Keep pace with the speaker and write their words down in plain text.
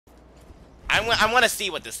I want to see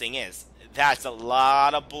what this thing is. That's a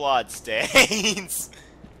lot of blood stains.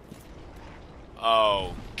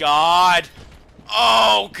 Oh, God.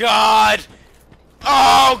 Oh, God.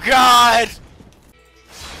 Oh, God.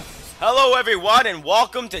 Hello, everyone, and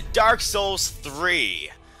welcome to Dark Souls 3.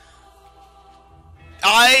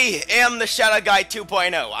 I am the TheShadowGuy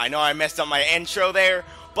 2.0. I know I messed up my intro there,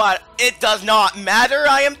 but it does not matter.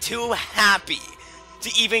 I am too happy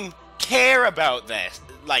to even care about this,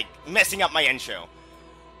 like, messing up my intro.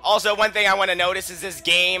 Also, one thing I want to notice is this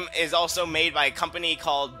game is also made by a company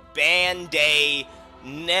called Bandai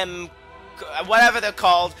whatever they're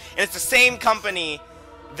called, and it's the same company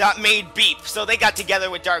that made Beep. So they got together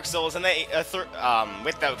with Dark Souls, and they,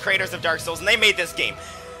 with the creators of Dark Souls, and they made this game.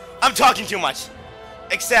 I'm talking too much.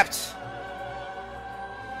 Except...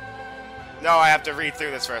 No, I have to read through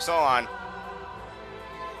this first. Hold on.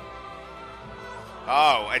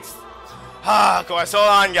 Oh, it's... Ah, of course. Hold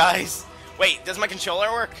on, guys. Wait, does my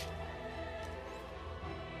controller work?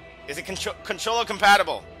 Is it controller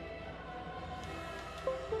compatible?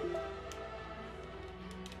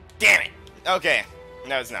 Damn it. Okay.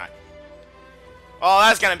 No, it's not. Well,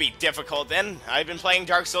 that's gonna be difficult then. I've been playing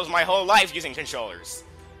Dark Souls my whole life using controllers.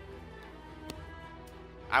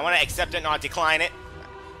 I want to accept it, not decline it.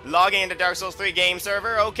 Logging into Dark Souls 3 game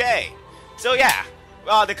server, okay. So yeah,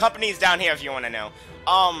 the company's down here if you want to know.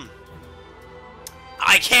 I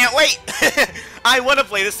can't wait! I want to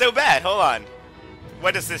play this so bad, hold on.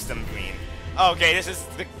 What does system mean? Okay, this is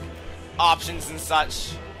the options and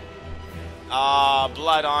such.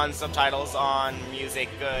 Blood on, subtitles on, music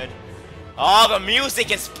good. Oh, the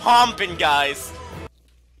music is pumping, guys!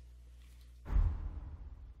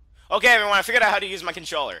 Okay, everyone, I figured out how to use my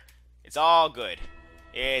controller. It's all good.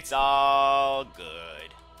 It's all good.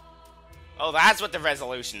 Oh, that's what the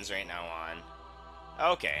resolution's right now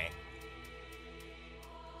on. Okay.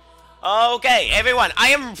 Okay, everyone, I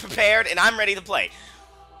am prepared and I'm ready to play.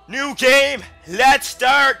 New game, let's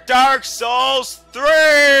start Dark Souls 3!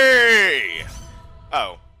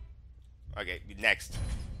 Oh. Okay, next.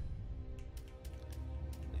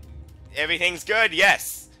 Everything's good?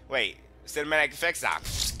 Yes. Wait, cinematic effects? Ah,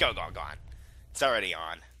 gone. It's already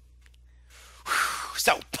on. Whew,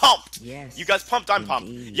 so pumped! Yes, you guys pumped? I'm pumped.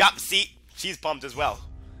 indeed. Yup, see? She's pumped as well.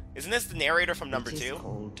 Isn't this the narrator from number 2? It is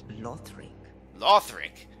called Lothric.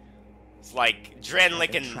 Lothric. It's like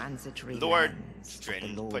Drenlick and transitory Lord lands of Dren the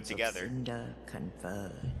put Lords together. of Cinder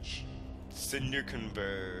converge. Cinder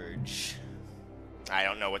converge. I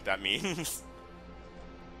don't know what that means.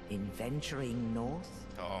 In venturing north,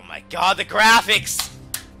 Oh my god, the graphics!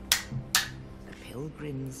 the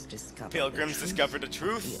pilgrims discover Discover the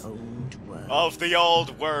truth the old world. of the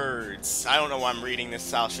old words. I don't know why I'm reading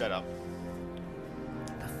this. I'll shut up.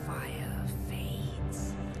 The fire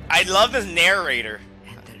fades, I love this narrator.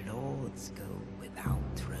 and the lords go without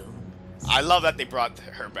thrones. I love that they brought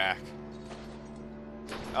her back.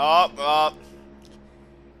 Oh,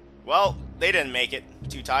 well, they didn't make it.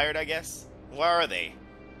 Too tired, I guess? Where are they?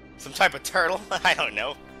 Some type of turtle? I don't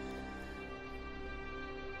know.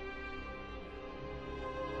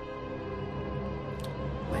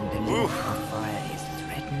 When the link of fire is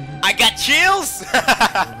threatened, I got chills!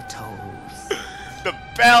 bell tolls, The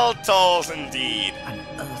bell tolls indeed.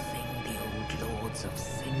 unearthing the old lords of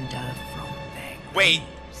Cinder from their Wait.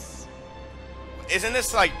 graves. Isn't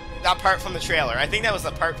this like that part from the trailer? I think that was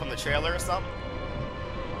the part from the trailer or something.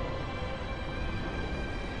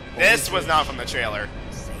 This was not from the trailer.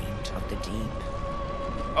 Saint of the deep,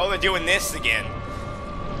 Oh, they're doing this again.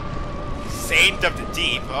 Saint of the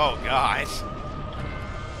Deep. Oh, God.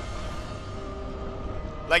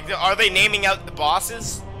 Like, are they naming out the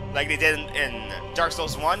bosses? Like they did in Dark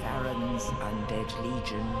Souls 1? Baron's undead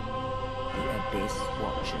legion, the abyss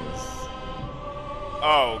watchers.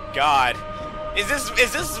 Oh, God. Is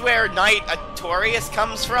this where Knight Artorias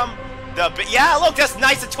comes from? Yeah, look, that's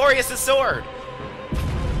Knight Artorias' sword.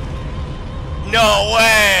 No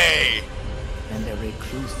way! And the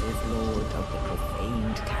reclusive lord of the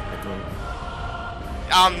profaned capital.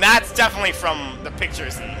 That's definitely from the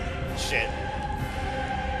pictures and shit.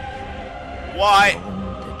 What?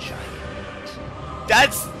 Bone the giant.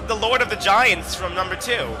 That's the Lord of the Giants from number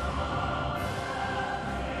 2.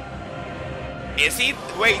 Is he?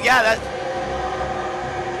 Wait, yeah, that...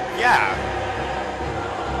 Yeah.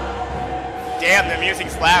 Damn, the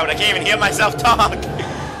music's loud. I can't even hear myself talk.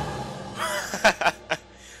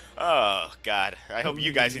 Oh, God. I hope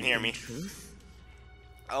you guys can hear me. Truth,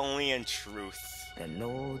 Only in truth. the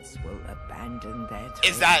lords will abandon their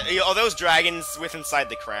Is that... Are those dragons with inside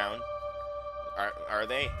the crown? Are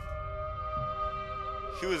they?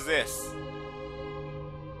 Who is this?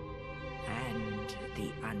 and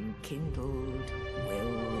the flame kindled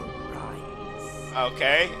will rise.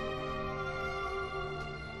 Okay.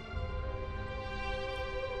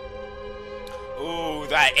 Ooh,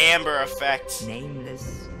 that amber effect.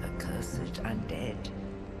 Nameless, accursed undead,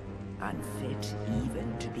 unfit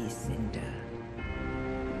even to be cinder.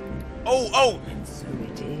 Oh! And so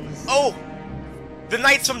it is. Oh! The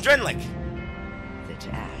knights from Drenlick. That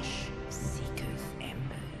ash seeketh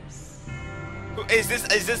embers.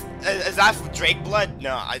 Is that Drake blood?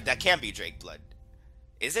 No, that can't be Drake blood.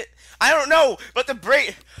 Is it? I don't know, but the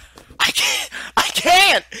I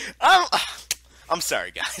can't! I'm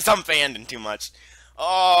sorry, guys. I'm fanning too much.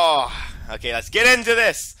 Oh, okay, let's get into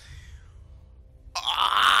this.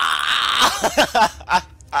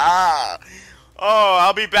 Oh,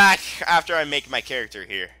 I'll be back after I make my character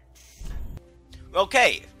here.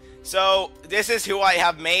 Okay, so this is who I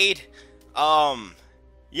have made.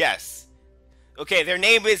 Yes. Okay, their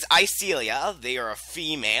name is Icelia. They are a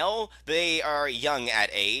female. They are young at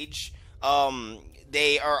age.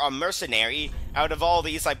 They are a mercenary. Out of all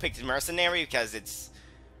these, I picked mercenary because it's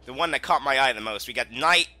the one that caught my eye the most. We got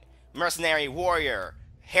knight, mercenary, warrior,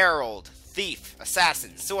 herald, thief,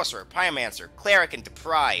 assassin, sorcerer, pyromancer, cleric, and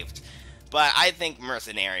deprived. But I think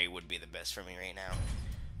mercenary would be the best for me right now.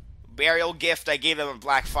 Burial gift, I gave them a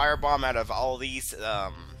black firebomb out of all these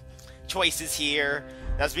choices here.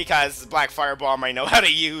 That's because black firebomb I know how to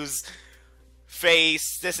use.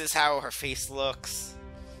 Face, this is how her face looks.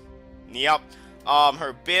 Yep.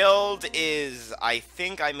 Her build is, I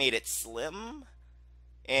think I made it slim,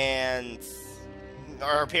 and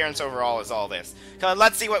her appearance overall is all this.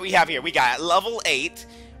 Let's see what we have here. We got level 8,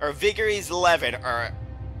 our vigor is 11,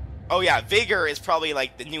 oh yeah, vigor is probably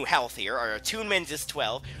like the new health here. Our attunement is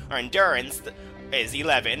 12, our endurance is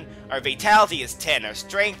 11, our vitality is 10, our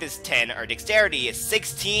strength is 10, our dexterity is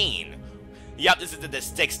 16. Yep, this is the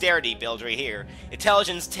dexterity build right here.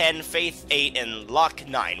 Intelligence 10, faith 8, and luck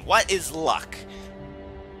 9. What is luck?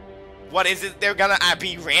 What is it? They're gonna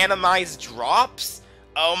be randomized drops?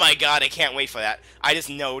 Oh my god, I can't wait for that. I just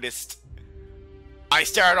noticed. I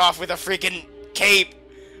started off with a freaking cape.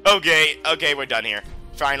 Okay, we're done here.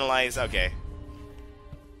 Finalize, okay.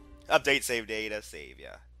 Update, save data, save,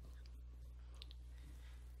 yeah.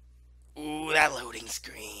 Ooh, that loading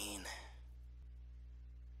screen.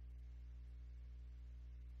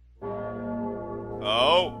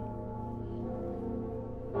 Oh.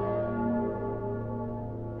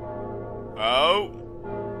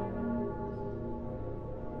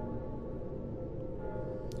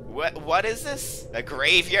 What is this? A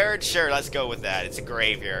graveyard? Sure, let's go with that. It's a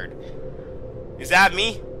graveyard. Is that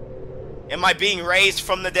me? Am I being raised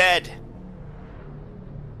from the dead?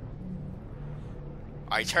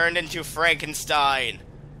 I turned into Frankenstein.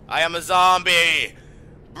 I am a zombie.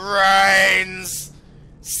 Brains.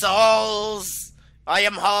 Souls. I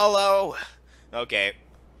am hollow. Okay.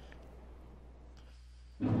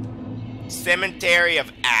 Cemetery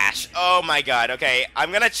of Ash. Oh my god. Okay,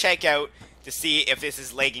 I'm gonna check out to see if this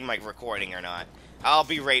is lagging my recording or not. I'll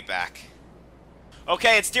be right back.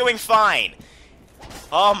 Okay, it's doing fine.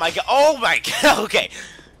 Oh my god. Oh my god. Okay.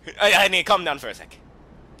 I need to calm down for a sec.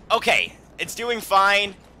 Okay, it's doing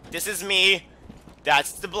fine. This is me.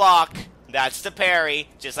 That's the block. That's the parry.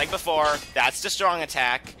 Just like before. That's the strong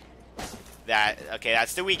attack. Okay,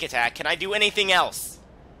 that's the weak attack. Can I do anything else?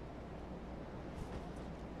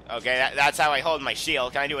 Okay, that's how I hold my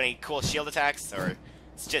shield. Can I do any cool shield attacks? Or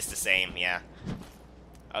it's just the same, yeah.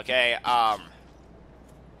 Okay,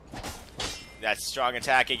 that's strong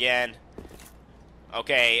attack again.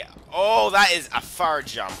 Okay. Oh, that is a far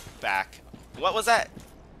jump back. What was that?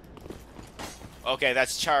 Okay,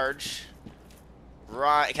 that's charge.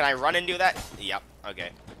 Run. Can I run and do that? Yep. Okay.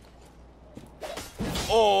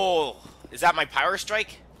 Oh, is that my power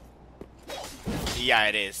strike? Yeah,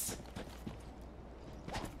 it is.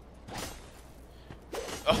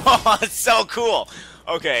 Oh, it's so cool.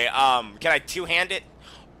 Okay, can I two-hand it?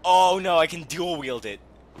 Oh no, I can dual wield it.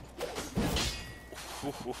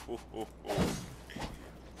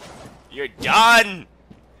 You're done.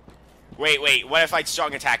 Wait, what if I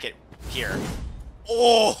strong attack it here?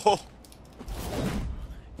 Oh.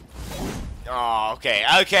 Oh, okay.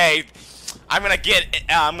 I'm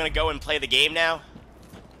gonna go and play the game now.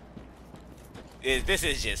 This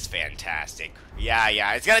is just fantastic.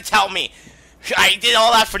 Yeah, it's gonna tell me I did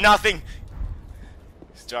all that for nothing.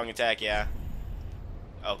 Strong attack, yeah.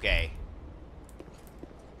 Okay.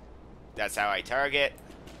 That's how I target.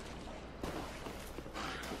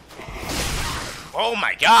 Oh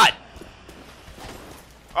my god!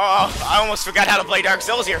 Oh, I almost forgot how to play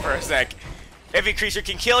Darksouls here for a sec. Every creature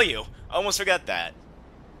can kill you. I almost forgot that.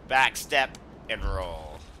 Back, step, and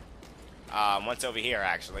roll. What's over here,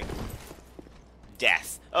 actually?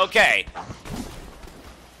 Death. Okay.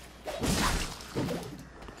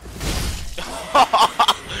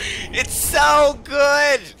 It's so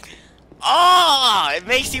good! Oh, it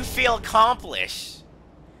makes you feel accomplished.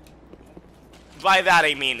 By that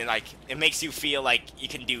I mean, like, it makes you feel like you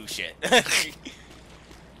can do shit.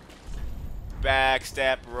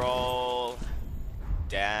 Backstep, roll,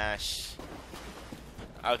 dash.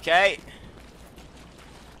 Okay.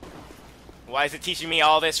 Why is it teaching me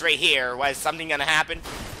all this right here? Why is something gonna happen?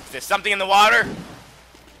 Is there something in the water?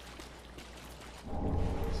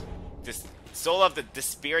 This soul of the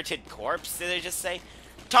dispirited corpse, did I just say?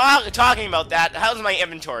 Talking about that, how's my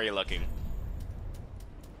inventory looking?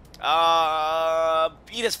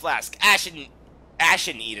 Edith's Flask. Ashen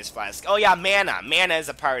Edith's Flask. Oh yeah, mana. Mana is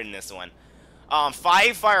a part in this one.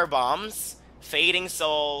 5 fire bombs. Fading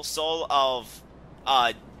soul. Soul of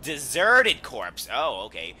deserted corpse. Oh,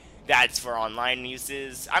 okay. That's for online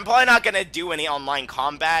uses. I'm probably not gonna do any online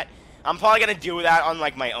combat. I'm probably gonna do that on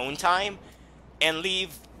like my own time, and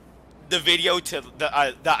leave the video to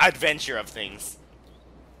the adventure of things.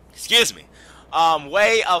 Excuse me.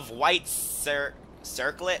 Way of White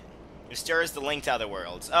Circlet. Stirs the link to other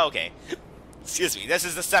worlds. Oh, okay. Excuse me. This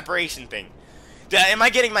is the separation thing. Am I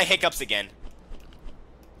getting my hiccups again?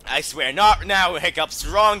 I swear. Not now, hiccups.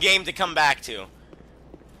 Wrong game to come back to.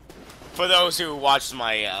 For those who watched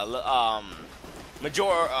my, not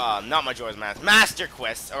Majora's Mask, Master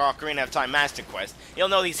Quest, or Ocarina of Time Master Quest, you'll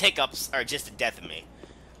know these hiccups are just the death of me.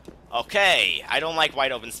 Okay, I don't like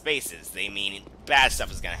wide open spaces. They mean bad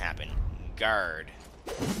stuff is gonna happen. Guard.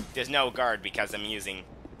 There's no guard because I'm using...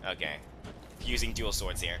 Okay. Using dual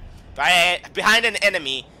swords here. Behind an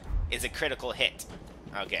enemy is a critical hit.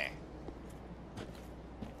 Okay.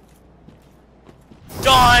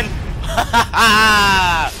 Done!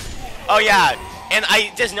 Oh yeah, and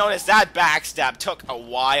I just noticed that backstab took a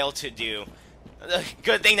while to do.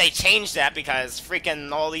 Good thing they changed that because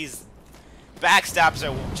freaking all these backstabs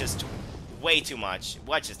are just way too much.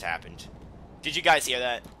 What just happened? Did you guys hear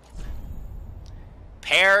that?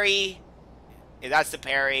 Parry. That's the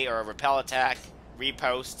parry or a repel attack.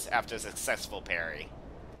 Repost after a successful parry.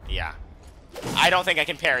 Yeah. I don't think I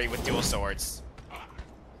can parry with dual swords.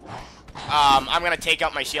 I'm gonna take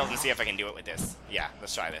out my shield and see if I can do it with this. Yeah,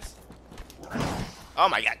 let's try this. Oh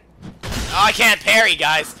my god. Oh, I can't parry,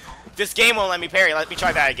 guys. This game won't let me parry. Let me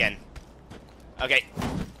try that again. Okay.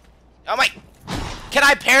 Oh my... Can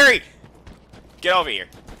I parry? Get over here.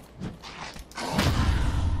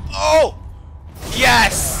 Oh!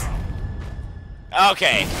 Yes!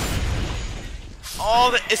 Okay.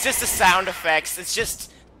 It's just the sound effects. It's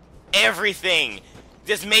just everything.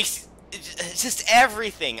 Just makes... It's just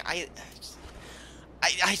everything. I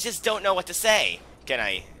just don't know what to say. Can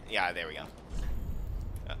I... Yeah, there we go.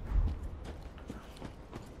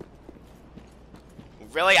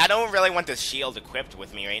 Really? I don't really want this shield equipped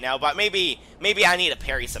with me right now, but maybe I need to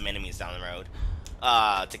parry some enemies down the road.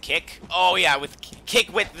 To kick? Oh yeah,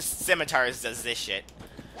 kick with the scimitars does this shit.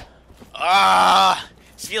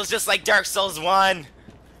 This feels just like Dark Souls 1.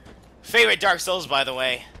 Favorite Dark Souls, by the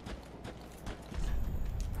way.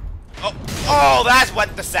 Oh, that's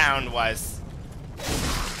what the sound was.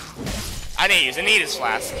 I need to use an Edith's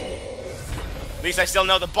Flask. At least I still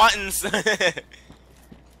know the buttons.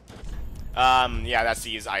 Yeah, that's the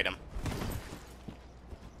use item.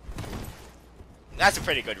 That's a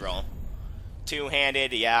pretty good roll.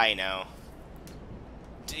 Two-handed, yeah, I know.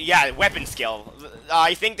 Yeah, weapon skill.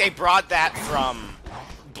 I think they brought that from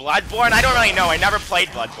Bloodborne? I don't really know. I never played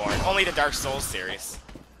Bloodborne. Only the Dark Souls series.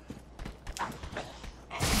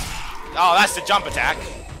 Oh, that's the jump attack.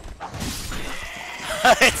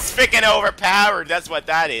 It's freaking overpowered. That's what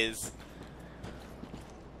that is.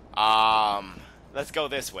 Let's go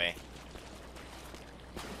this way.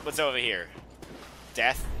 What's over here?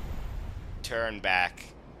 Death. Turn back.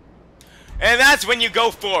 And that's when you go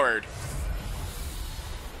forward.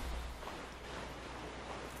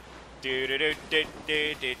 Do do do do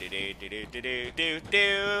do do do do do do do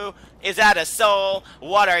do. Is that a soul?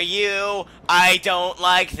 What are you? I don't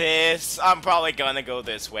like this. I'm probably gonna go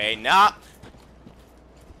this way. Nah.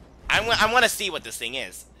 I want to see what this thing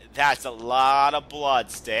is. That's a lot of blood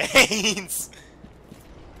stains.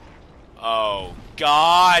 Oh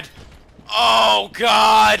God. Oh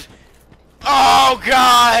God. Oh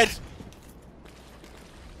God.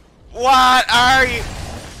 What are you?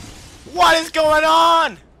 What is going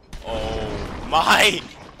on? Oh my.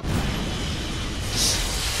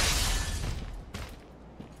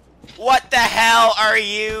 What the hell are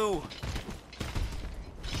you?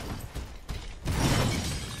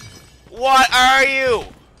 What are you?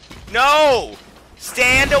 No!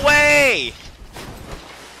 Stand away!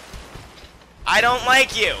 I don't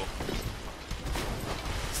like you.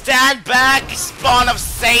 Stand back, spawn of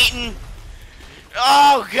Satan!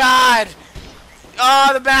 Oh, God!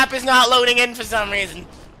 Oh, the map is not loading in for some reason.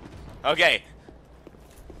 Okay.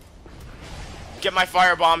 Get my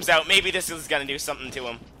fire bombs out. Maybe this is gonna do something to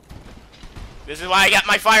him. This is why I got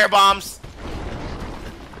my fire bombs.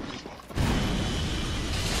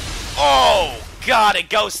 Oh, God, it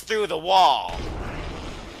goes through the wall.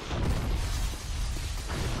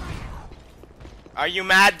 Are you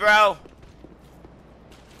mad, bro?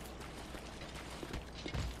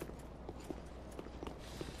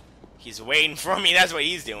 He's waiting for me. That's what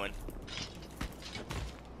he's doing.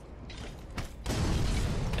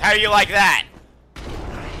 How do you like that?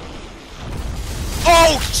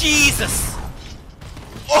 Oh, Jesus!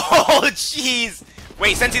 Oh, jeez!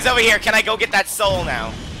 Wait, since he's over here, can I go get that soul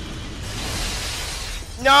now?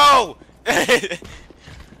 No!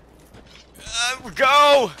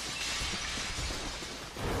 Go!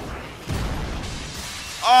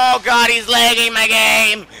 Oh, God, he's lagging my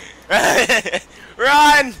game!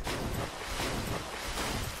 Run!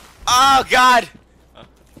 Oh, God!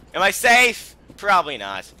 Am I safe? Probably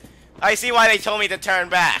not. I see why they told me to turn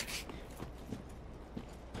back.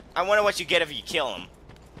 I wonder what you get if you kill him.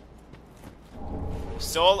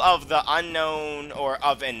 Soul of the unknown, or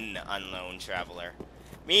of an unknown traveler.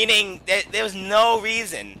 Meaning, there was no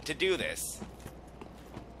reason to do this.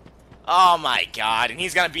 Oh my God, and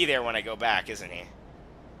he's gonna be there when I go back, isn't he?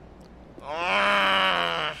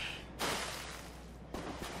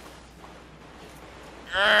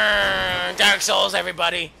 Dark Souls,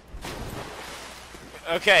 everybody.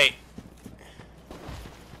 Okay.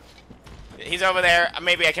 He's over there.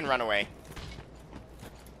 Maybe I can run away.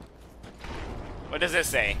 What does this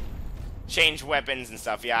say? Change weapons and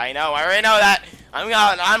stuff. Yeah, I know. I already know that. I'm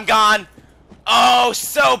gone. I'm gone. Oh,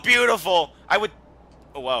 so beautiful. I would...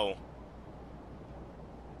 Whoa.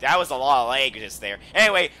 That was a lot of lag just there.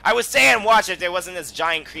 Anyway, I was saying, watch it. There wasn't this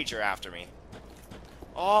giant creature after me.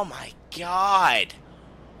 Oh, my God.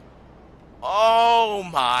 Oh,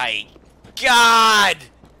 my God.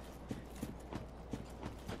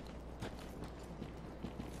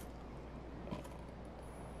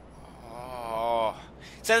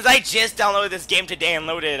 Since I just downloaded this game today and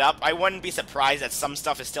loaded it up, I wouldn't be surprised that some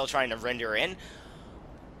stuff is still trying to render in.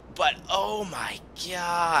 But, oh my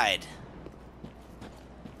God.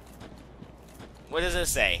 What does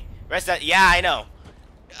this say? Rest of, yeah, I know.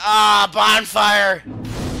 Ah, bonfire!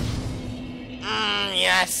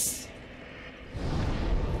 Yes.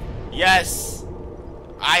 Yes.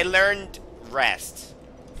 I learned rest.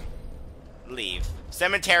 Leave.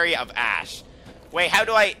 Cemetery of Ash. Wait, how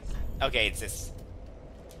do I... Okay, it's this.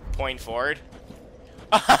 Point forward.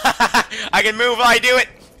 I can move while I do it.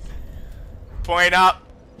 Point up.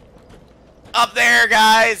 Up there,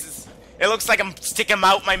 guys. It looks like I'm sticking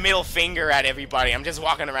out my middle finger at everybody. I'm just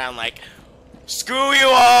walking around like, screw you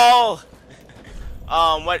all.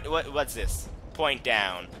 What's this? Point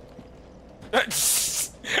down.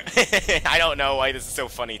 I don't know why this is so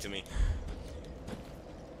funny to me.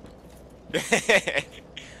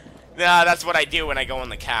 Nah, that's what I do when I go on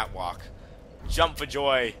the catwalk. Jump for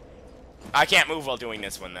joy. I can't move while doing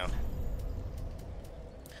this one, though.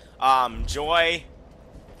 Joy.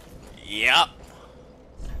 Yep.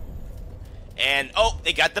 And, oh,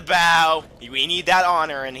 they got the bow. We need that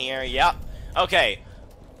honor in here. Yep. Okay.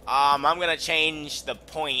 I'm gonna change the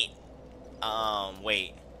point.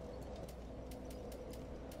 Wait.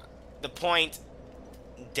 The point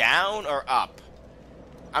down or up?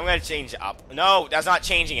 I'm gonna change it up. No, that's not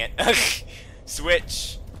changing it.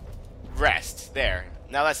 Switch. Rest. There.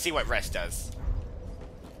 Now let's see what rest does.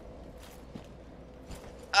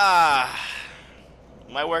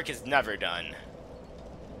 My work is never done.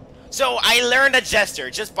 So I learned a gesture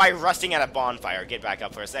just by rusting at a bonfire. Get back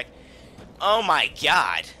up for a sec. Oh my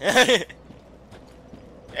God.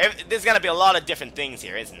 There's gonna be a lot of different things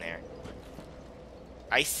here, isn't there?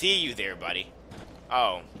 I see you there, buddy.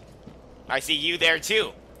 Oh. I see you there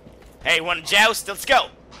too. Hey, wanna joust? Let's go.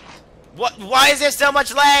 What? Why is there so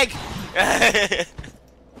much lag?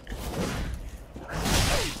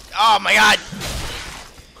 Oh my God.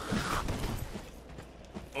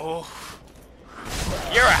 Oh.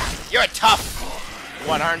 You're a tough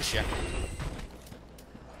one, aren't you?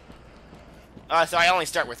 So I only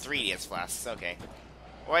start with 3 DS flasks. Okay.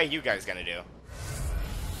 What are you guys gonna do?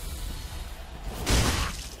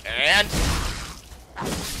 And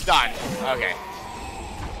done. Okay.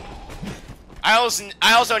 I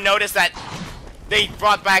also noticed that they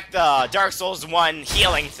brought back the Dark Souls 1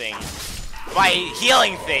 healing thing. By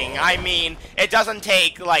healing thing, I mean it doesn't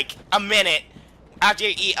take like a minute after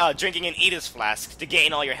you eat, drinking an Eatus flask to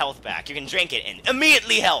gain all your health back. You can drink it and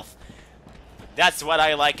immediately health. That's what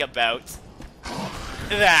I like about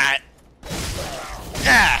that.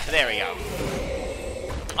 Ah, there we go.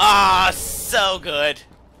 Ah, so good.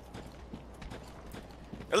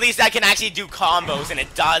 At least I can actually do combos and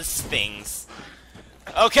it does things.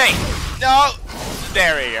 Okay, no,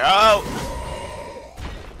 there we go.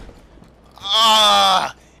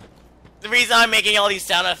 Ah, the reason I'm making all these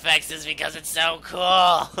sound effects is because it's so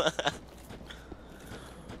cool.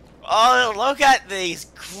 Oh, look at these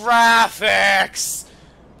graphics.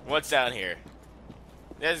 What's down here?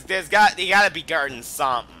 You gotta be guarding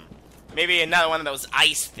something. Maybe another one of those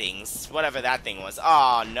ice things, whatever that thing was.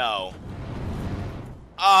 Oh no.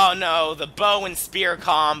 Oh no, the bow and spear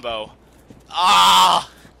combo. Ah!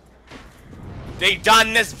 Oh, they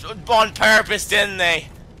done this on purpose, didn't they?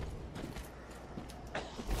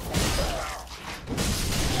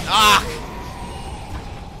 Ah!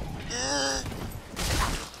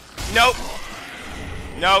 Nope.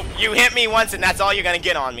 Nope, you hit me once and that's all you're gonna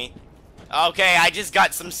get on me. Okay, I just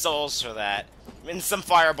got some souls for that. And some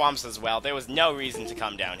fire bombs as well. There was no reason to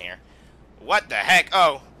come down here. What the heck?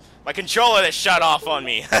 Oh, my controller just shut off on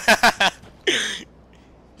me. That's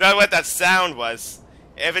what that sound was.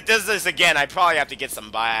 If it does this again, I probably have to get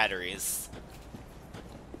some batteries.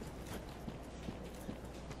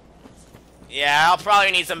 Yeah, I'll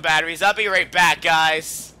probably need some batteries. I'll be right back,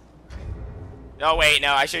 guys. Oh, wait,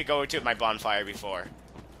 no, I should go to my bonfire before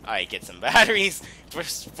I get some batteries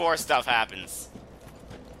before stuff happens.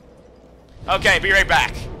 Okay, be right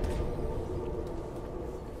back.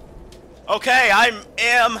 Okay, I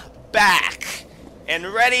am back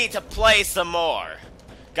and ready to play some more.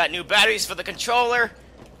 Got new batteries for the controller,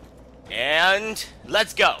 and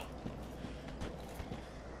let's go.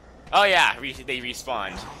 Oh yeah, they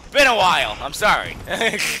respawned. Been a while, I'm sorry.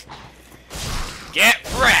 Get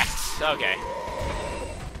wrecked! Okay.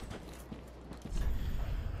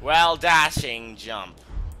 Well, dashing, jump.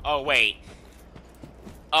 Oh, wait.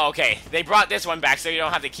 Oh, okay, they brought this one back so you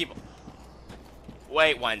don't have to keep...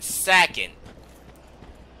 Wait 1 second.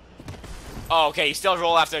 Oh, okay, you still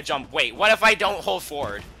roll after a jump. Wait, what if I don't hold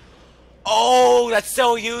forward? Oh, that's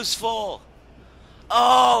so useful.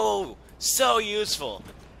 Oh, so useful.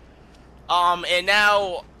 And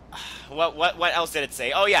now... What else did it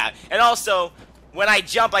say? Oh, yeah, and also... When I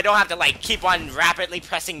jump, I don't have to, like, keep on rapidly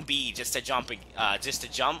pressing B just to jump,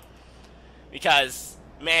 Because,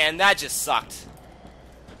 man, that just sucked.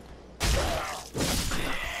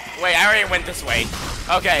 Wait, I already went this way.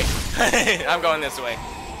 Okay. I'm going this way.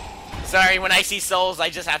 Sorry, when I see souls, I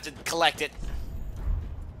just have to collect it.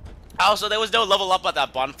 Also, there was no level up at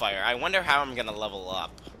that bonfire. I wonder how I'm gonna level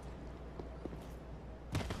up.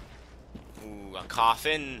 Ooh, a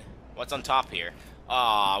coffin. What's on top here?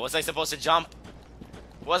 Aw, was I supposed to jump?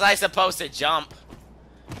 Was I supposed to jump?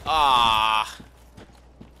 Ah.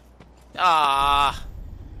 Ah.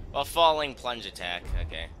 Well, falling plunge attack.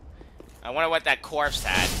 Okay. I wonder what that corpse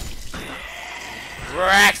had.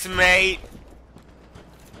 Wrecked, mate!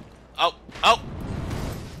 Oh. Oh!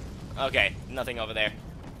 Okay. Nothing over there.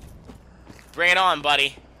 Bring it on,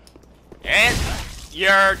 buddy. And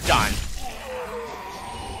you're done.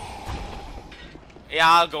 Yeah,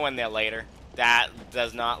 I'll go in there later. That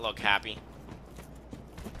does not look happy.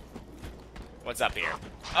 What's up here?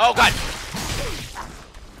 Oh god!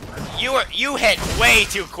 You hit way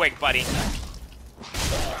too quick, buddy.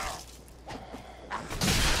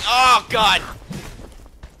 Oh god!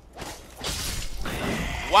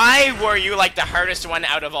 Why were you like the hardest one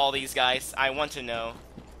out of all these guys? I want to know.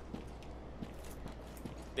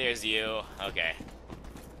 There's you. Okay.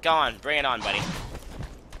 Go on, bring it on, buddy.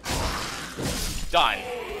 Done.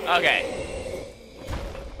 Okay.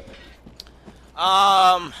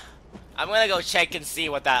 I'm gonna go check and see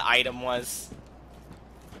what that item was.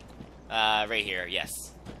 Right here,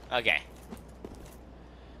 yes. Okay.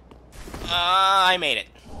 I made it.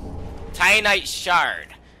 Titanite shard.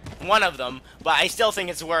 One of them, but I still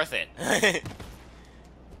think it's worth it.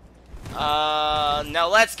 Now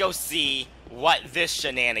let's go see what this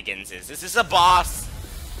shenanigans is. Is this a boss?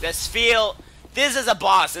 This is a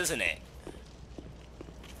boss, isn't it?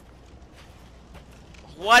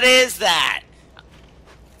 What is that?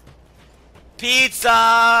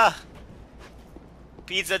 Pizza!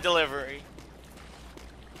 Pizza delivery.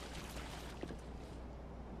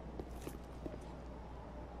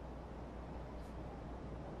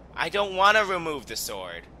 I don't want to remove the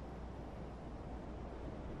sword.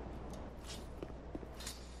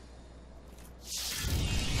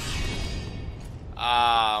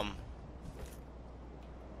 Oh!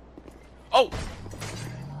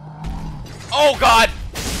 Oh god!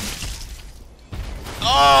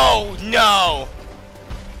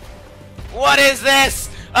 What is this?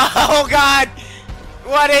 Oh god!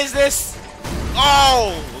 What is this?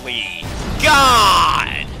 Holy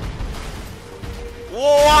god!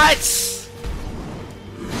 What?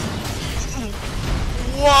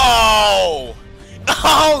 Whoa!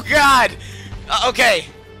 Oh god! Okay.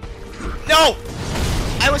 No!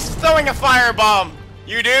 I was throwing a firebomb!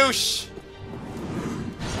 You douche!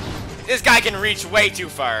 This guy can reach way too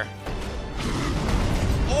far.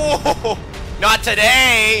 Oh! Not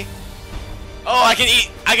today! Oh, I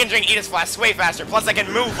can drink Eat His Flask way faster. Plus, I can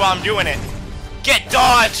move while I'm doing it. Get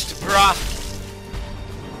dodged, bruh!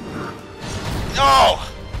 No!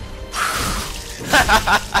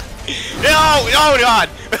 No! Oh, God!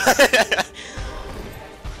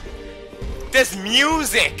 This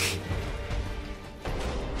music!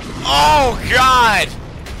 Oh, God!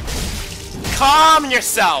 Calm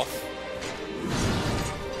yourself!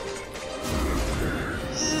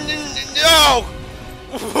 No!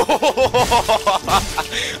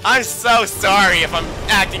 I'm so sorry if I'm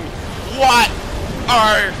acting. What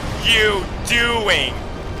are you doing?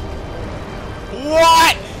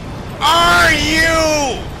 What are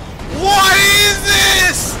you? What is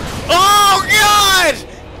this? Oh God!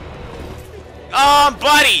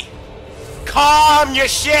 Buddy, calm your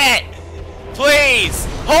shit, please.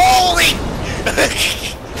 Holy!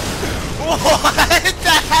 What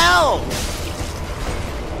the hell?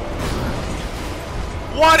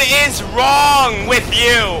 What is wrong with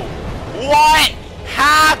you? What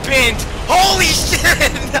happened? Holy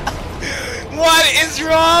shit! What is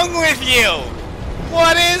wrong with you?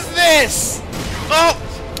 What is this?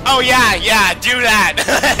 Oh yeah, do that.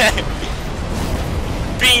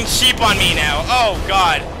 Being cheap on me now. Oh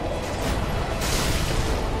God.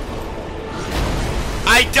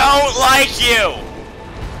 I don't like you.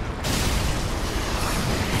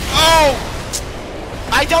 Oh!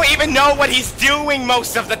 I don't even know what he's doing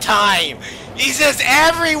most of the time. He's just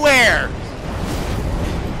everywhere.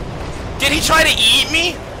 Did he try to eat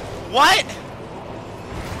me? What?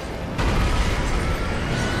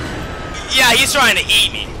 Yeah, he's trying to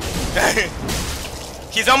eat me.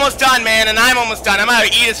 He's almost done, man, and I'm almost done. I'm gonna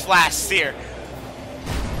eat his flasks here.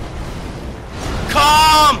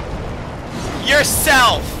 Calm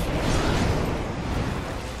yourself.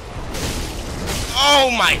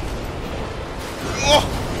 Oh my.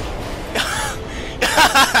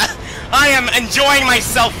 I am enjoying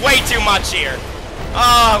myself way too much here.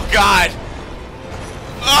 Oh God.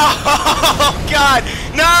 Oh God.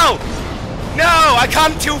 No. No, I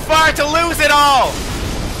come too far to lose it all.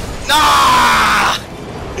 Ah.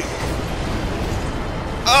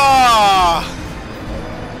 Oh.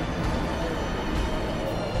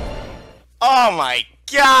 Oh my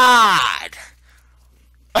God.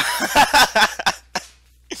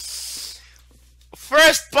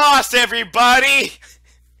 First boss, everybody!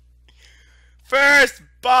 First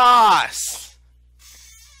boss!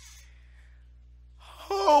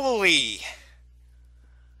 Holy!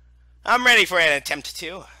 I'm ready for an attempt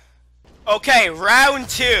 2. Okay, round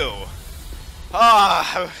 2.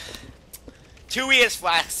 Ah, 2 ES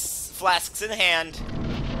flasks in hand.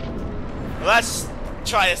 Let's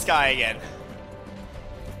try this guy again.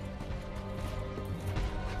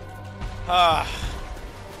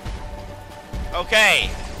 Okay.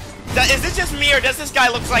 Is it just me, or does this guy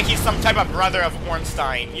look like he's some type of brother of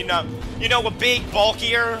Ornstein? You know, a big,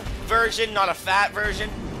 bulkier version, not a fat version?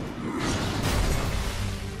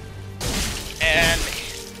 And,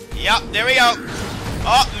 yep, there we go.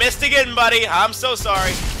 Oh, missed again, buddy. I'm so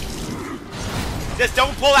sorry. Just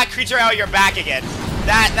don't pull that creature out of your back again.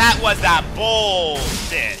 That was that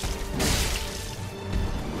bullshit.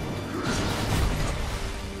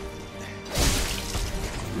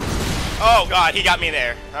 Oh God, he got me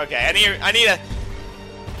there. Okay, I need to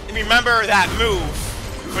remember that move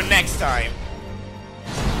for next time.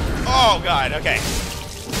 Oh God, okay.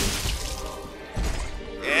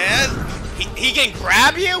 And he can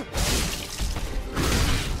grab you?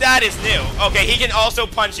 That is new. Okay, he can also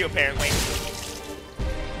punch you apparently.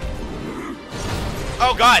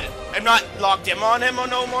 Oh God, I'm not locked in on him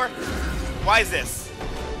no more. Why is this?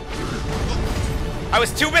 I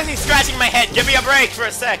was too busy scratching my head. Give me a break for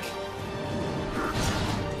a sec.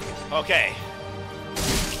 Okay.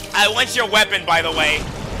 I want your weapon, by the way.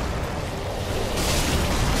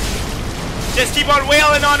 Just keep on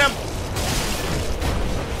wailing on him.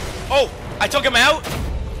 Oh, I took him out?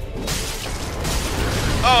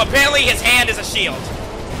 Oh, apparently his hand is a shield.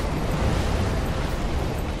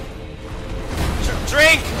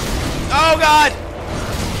 Drink! Oh, God!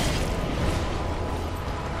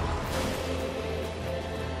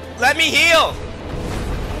 Let me heal!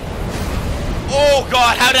 Oh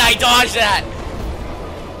God, how did I dodge that?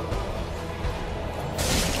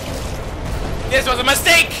 This was a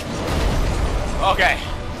mistake! Okay.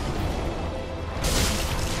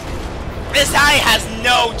 This guy has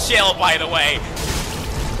no chill, by the way.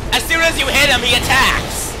 As soon as you hit him, he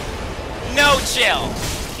attacks. No chill.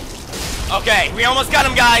 Okay, we almost got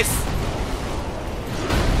him, guys.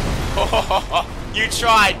 Oh, you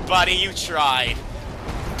tried, buddy. You tried.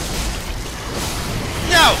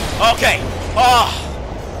 No! Okay. Oh.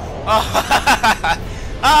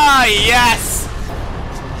 Ah, yes!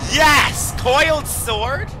 Yes! Coiled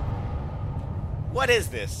sword? What is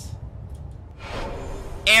this?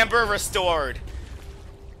 Amber restored.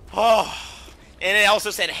 Oh. And it also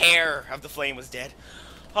said hair of the flame was dead.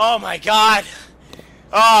 Oh my god.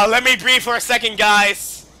 Oh, let me breathe for a second,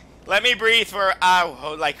 guys. Let me breathe for,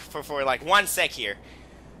 for like 1 sec here.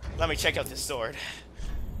 Let me check out this sword.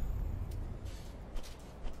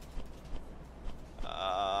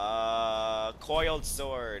 Coiled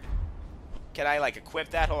sword. Can I, like,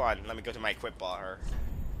 equip that? Hold on. Let me go to my equip bar.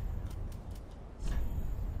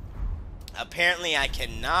 Apparently, I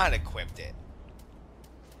cannot equip it.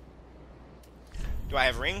 Do I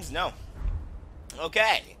have rings? No.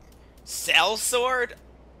 Okay. Cell sword?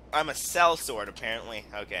 I'm a cell sword, apparently.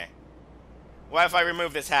 Okay. What if I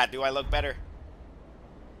remove this hat? Do I look better?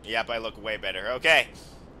 Yep, I look way better. Okay.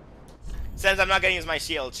 Since I'm not gonna use my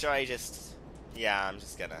shield, should I just... Yeah, I'm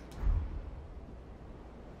just gonna...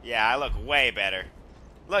 Yeah, I look way better.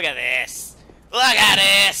 Look at this. Look at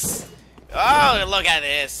this. Oh, look at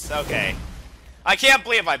this. Okay. I can't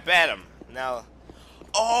believe I bet him. Now...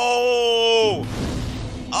 Oh!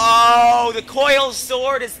 Oh, the coiled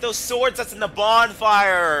sword is those swords that's in the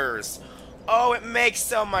bonfires. Oh, it makes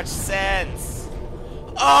so much sense.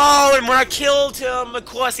 Oh, and when I killed him, of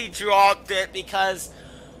course he dropped it because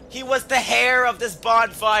he was the hair of this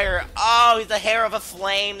bonfire. Oh, he's the hair of a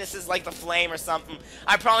flame. This is like the flame or something.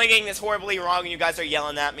 I'm probably getting this horribly wrong and you guys are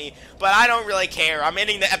yelling at me, but I don't really care. I'm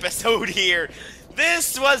ending the episode here.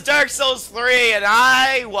 This was Dark Souls 3, and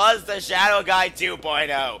I was the Shadow Guy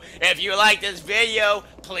 2.0. If you like this video,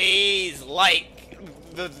 please like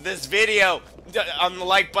this video on the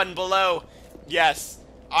like button below. Yes,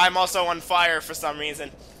 I'm also on fire for some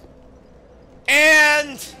reason.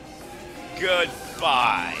 And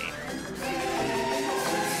goodbye.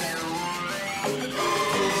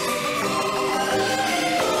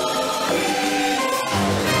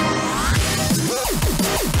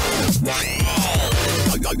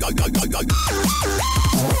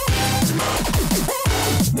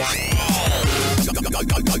 Wow.